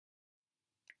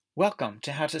Welcome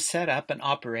to how to set up and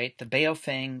operate the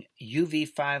Baofeng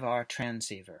UV-5R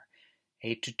transceiver,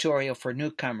 a tutorial for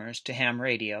newcomers to ham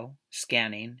radio,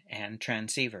 scanning, and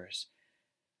transceivers.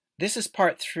 This is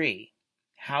part 3,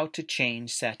 how to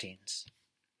change settings.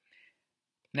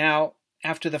 Now,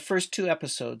 after the first 2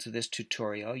 episodes of this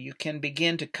tutorial, you can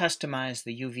begin to customize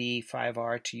the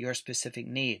UV-5R to your specific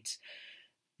needs.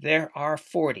 There are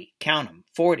 40, count them,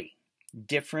 40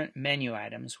 different menu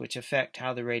items which affect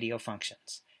how the radio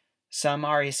functions. Some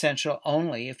are essential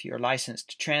only if you're licensed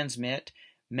to transmit.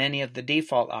 Many of the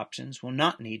default options will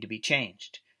not need to be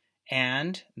changed.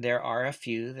 And there are a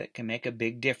few that can make a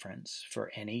big difference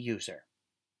for any user.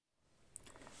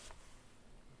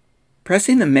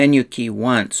 Pressing the menu key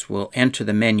once will enter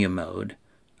the menu mode,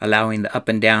 allowing the up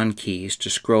and down keys to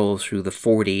scroll through the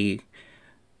 40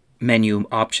 menu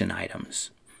option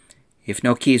items. If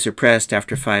no keys are pressed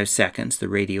after 5 seconds, the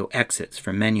radio exits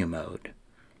from menu mode.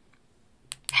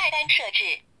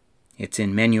 It's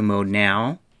in menu mode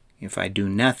now. If I do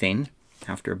nothing,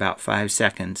 after about 5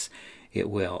 seconds, it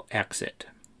will exit.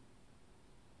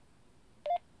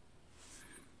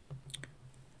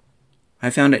 I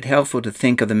found it helpful to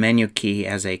think of the menu key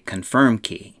as a confirm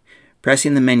key.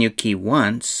 Pressing the menu key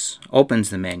once opens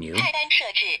the menu.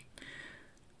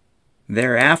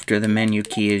 Thereafter, the menu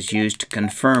key is used to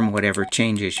confirm whatever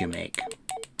changes you make.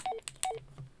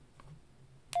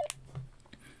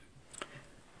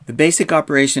 The basic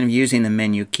operation of using the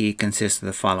menu key consists of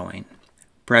the following.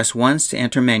 Press once to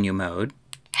enter menu mode.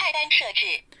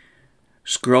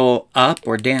 Scroll up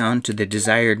or down to the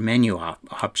desired menu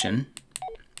option.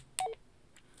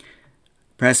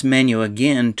 Press menu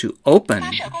again to open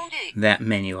that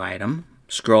menu item.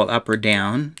 Scroll up or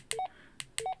down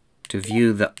to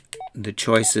view the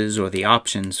choices or the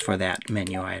options for that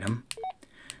menu item.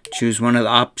 Choose one of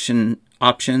the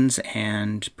options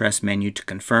and press menu to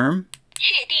confirm.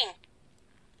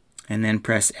 And then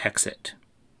press exit.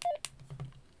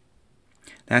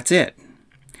 That's it.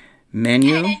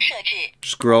 Menu,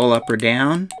 scroll up or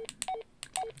down.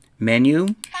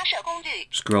 Menu,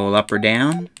 scroll up or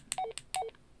down.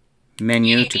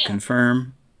 Menu to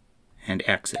confirm and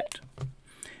exit.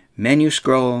 Menu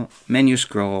scroll, menu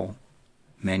scroll,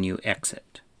 menu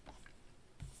exit.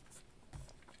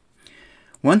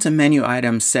 Once a menu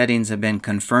item's settings have been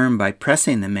confirmed by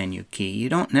pressing the menu key, you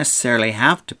don't necessarily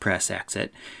have to press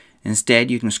exit. Instead,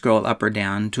 you can scroll up or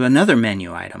down to another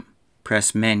menu item.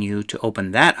 Press menu to open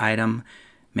that item,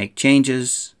 make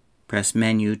changes, press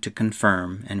menu to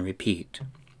confirm, and repeat.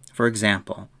 For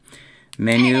example,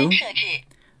 menu,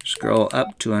 scroll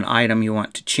up to an item you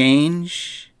want to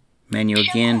change, menu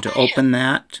again to open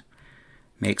that,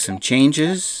 make some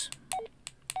changes,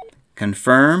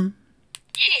 confirm,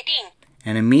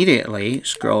 and immediately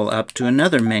scroll up to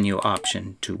another menu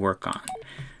option to work on.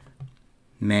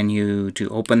 Menu to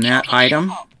open that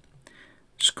item,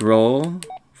 scroll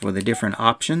for the different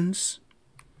options,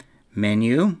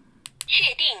 menu,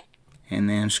 and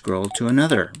then scroll to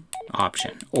another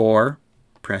option, or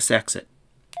press exit.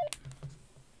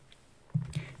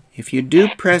 If you do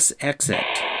press exit,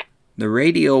 the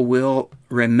radio will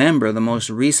remember the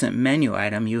most recent menu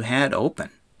item you had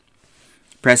open.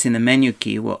 Pressing the menu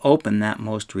key will open that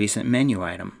most recent menu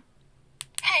item.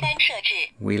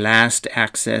 We last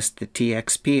accessed the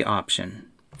TXP option.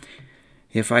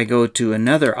 If I go to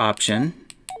another option,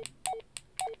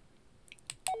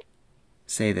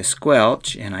 say the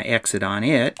squelch, and I exit on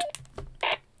it,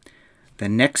 the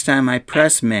next time I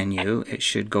press menu, it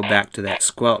should go back to that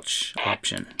squelch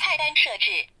option.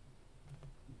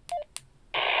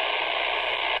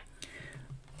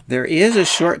 There is a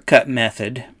shortcut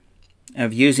method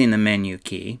of using the menu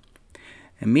key.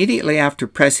 Immediately after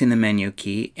pressing the menu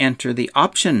key, enter the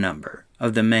option number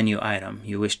of the menu item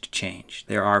you wish to change.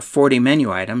 There are 40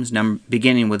 menu items,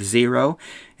 beginning with 0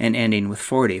 and ending with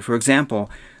 40. For example,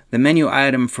 the menu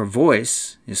item for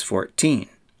voice is 14.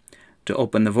 To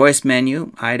open the voice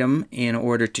menu item in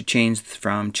order to change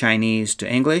from Chinese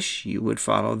to English, you would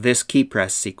follow this key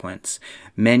press sequence.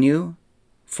 Menu,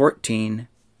 14,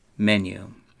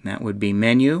 menu. That would be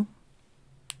menu,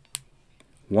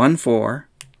 14,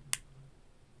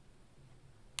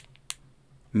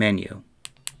 menu.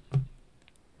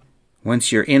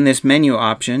 Once you're in this menu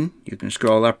option, you can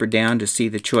scroll up or down to see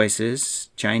the choices,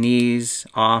 Chinese,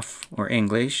 off, or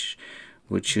English.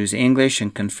 We'll choose English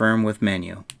and confirm with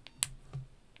menu.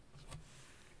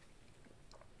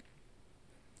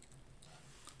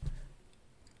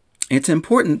 It's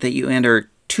important that you enter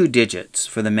 2 digits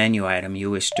for the menu item you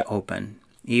wish to open,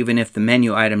 even if the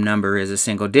menu item number is a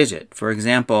single digit. For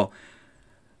example,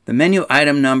 the menu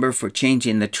item number for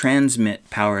changing the transmit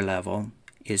power level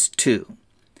is 2.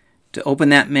 To open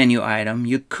that menu item,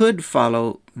 you could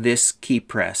follow this key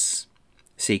press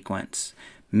sequence.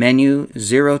 Menu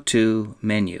 02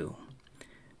 menu.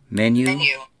 Menu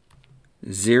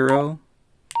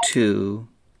 02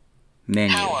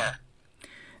 menu. Power.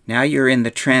 Now you're in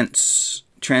the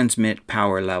transmit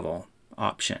power level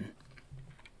option.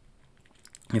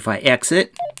 If I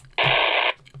exit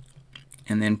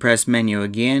and then press menu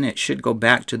again, it should go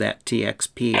back to that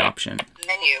TXP option.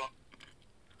 Menu.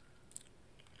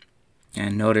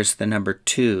 And notice the number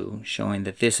 2 showing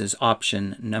that this is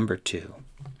option number 2.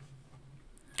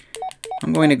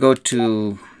 I'm going to go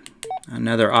to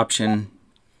another option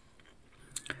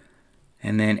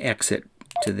and then exit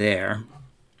to there,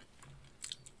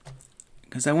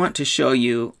 because I want to show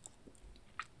you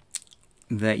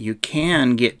that you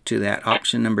can get to that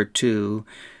option number 2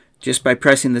 just by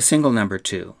pressing the single number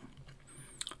 2.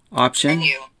 Option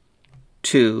Menu.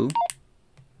 2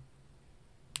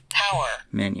 Power.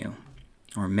 menu,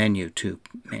 or menu 2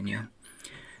 menu.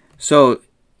 So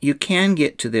you can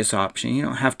get to this option. You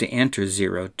don't have to enter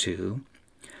 02.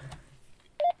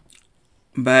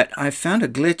 But I found a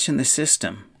glitch in the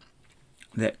system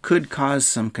that could cause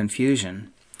some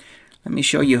confusion. Let me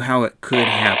show you how it could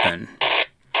happen.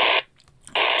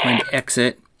 I'm going to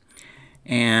exit,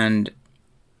 and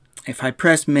if I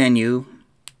press menu,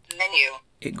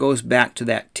 it goes back to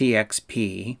that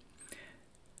TXP.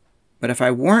 But if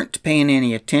I weren't paying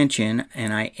any attention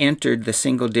and I entered the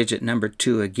single digit number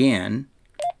 2 again,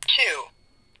 2.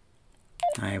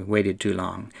 I waited too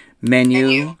long.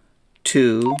 Menu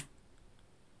 2.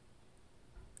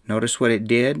 Notice what it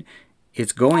did?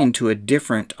 It's going to a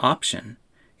different option.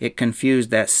 It confused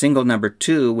that single number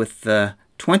 2 with the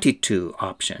 22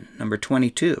 option, number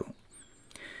 22.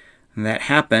 And that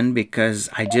happened because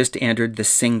I just entered the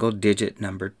single digit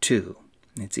number 2.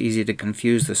 It's easy to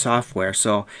confuse the software,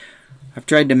 so I've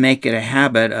tried to make it a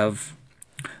habit of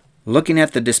looking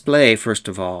at the display first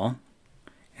of all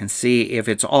and see if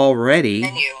it's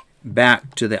already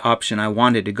back to the option I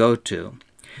wanted to go to.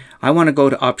 I want to go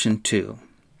to option 2,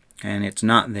 and it's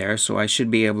not there, so I should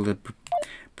be able to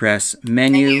press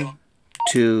menu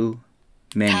 2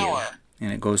 menu, Power.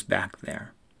 and it goes back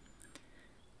there.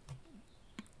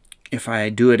 If I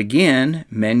do it again,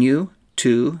 menu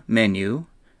 2 menu,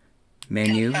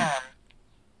 menu Confirm.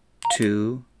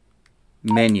 2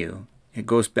 menu, it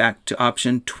goes back to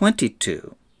option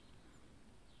 22.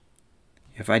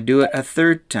 If I do it a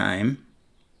third time,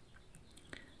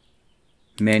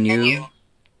 menu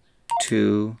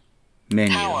 2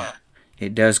 menu, Power.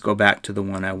 it does go back to the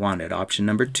one I wanted, option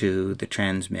number 2, the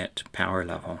transmit power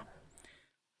level.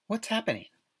 What's happening?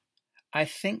 I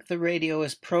think the radio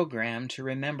is programmed to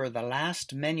remember the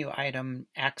last menu item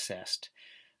accessed,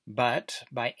 but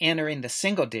by entering the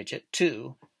single digit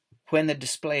 2, when the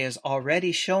display is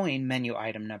already showing menu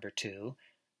item number 2,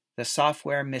 the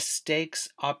software mistakes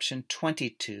option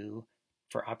 22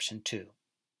 for option 2.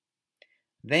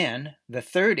 Then, the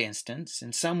third instance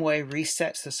in some way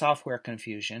resets the software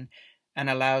confusion and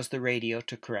allows the radio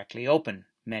to correctly open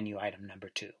menu item number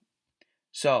 2.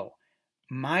 So,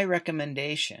 my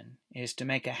recommendation is to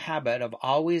make a habit of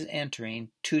always entering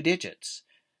 2 digits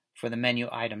for the menu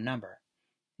item number.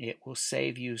 It will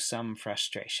save you some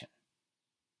frustration.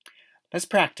 Let's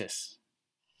practice.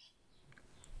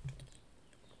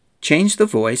 Change the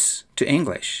voice to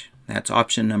English. That's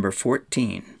option number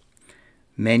 14.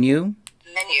 Menu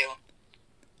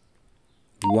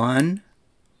 1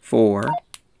 4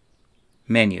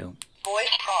 menu.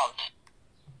 Voice prompt.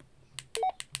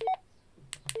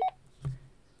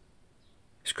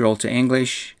 Scroll to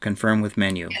English, confirm with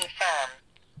menu. Confirm.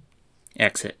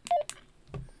 Exit.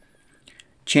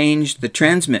 Change the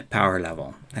transmit power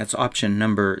level. That's option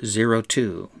number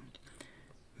 02.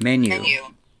 Menu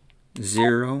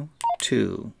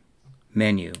 02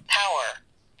 menu. Power.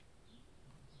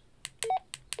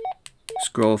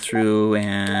 Scroll through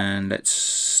and let's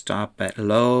stop at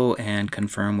low and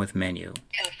confirm with menu.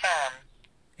 Confirm.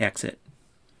 Exit.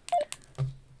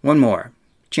 One more.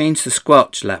 Change the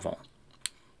squelch level.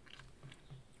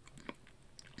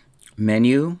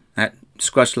 Menu, that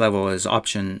squelch level is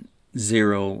option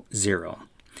 00.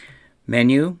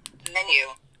 Menu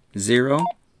 0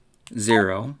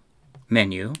 0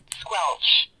 menu.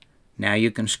 Squelch. Now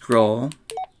you can scroll.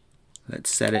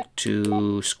 Let's set it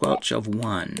to squelch of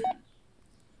 1.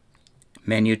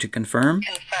 Menu to confirm.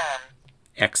 Confirm.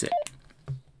 Exit.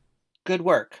 Good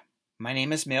work. My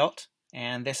name is Milt,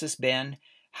 and this has been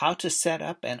How to Set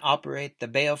Up and Operate the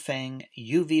Baofeng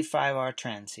UV-5R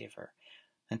Transceiver.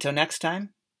 Until next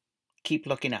time, keep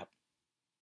looking up.